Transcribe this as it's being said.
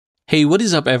Hey, what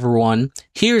is up everyone?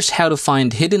 Here's how to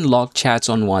find hidden locked chats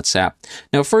on WhatsApp.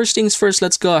 Now, first things first,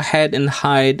 let's go ahead and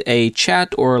hide a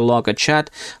chat or lock a chat.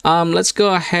 Let's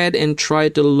go ahead and try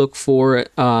to look for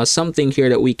something here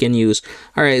that we can use.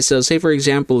 All right, so say for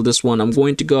example, this one, I'm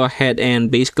going to go ahead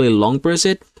and basically long press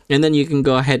it. And then you can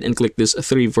go ahead and click this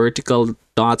three vertical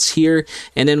dots here,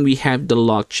 and then we have the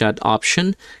lock chat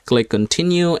option. Click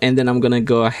continue, and then I'm gonna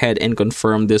go ahead and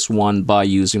confirm this one by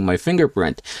using my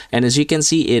fingerprint, and as you can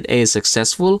see, it is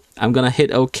successful. I'm gonna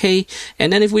hit OK,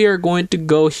 and then if we are going to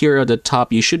go here at the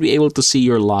top, you should be able to see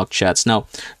your lock chats. Now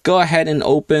go ahead and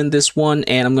open this one,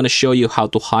 and I'm gonna show you how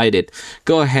to hide it.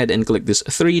 Go ahead and click this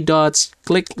three dots,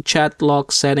 click chat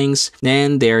lock settings,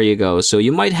 and there you go. So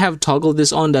you might have toggled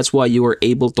this on, that's why you were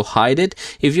able to hide it.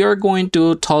 If you're going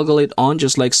to toggle it on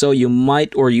just like so, you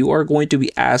might, or you are going to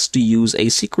be asked to use a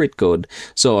secret code.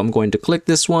 So I'm going to click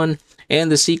this one,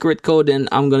 and the secret code and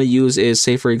I'm going to use is,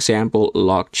 say for example,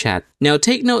 lock chat. Now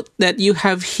take note that you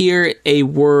have here a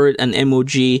word, an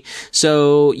emoji.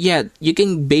 So yeah, you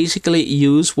can basically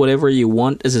use whatever you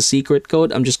want as a secret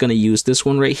code. I'm just going to use this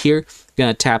one right here. I'm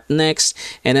going to tap next,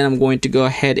 and then I'm going to go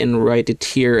ahead and write it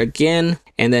here again,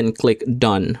 and then click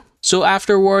done. So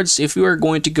afterwards, if you are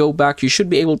going to go back, you should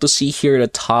be able to see here at the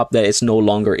top that it's no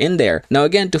longer in there. Now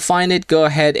again, to find it, go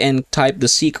ahead and type the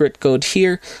secret code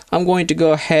here. I'm going to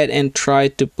go ahead and try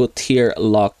to put here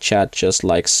lock chat just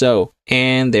like so.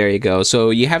 And there you go. So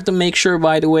you have to make sure,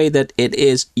 by the way, that it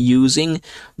is using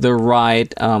the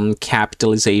right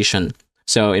capitalization.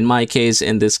 So in my case,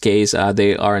 in this case,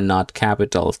 they are not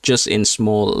capital, just in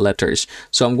small letters.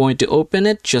 So I'm going to open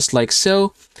it just like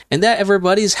so. And that,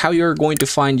 everybody, is how you're going to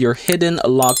find your hidden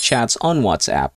lock chats on WhatsApp.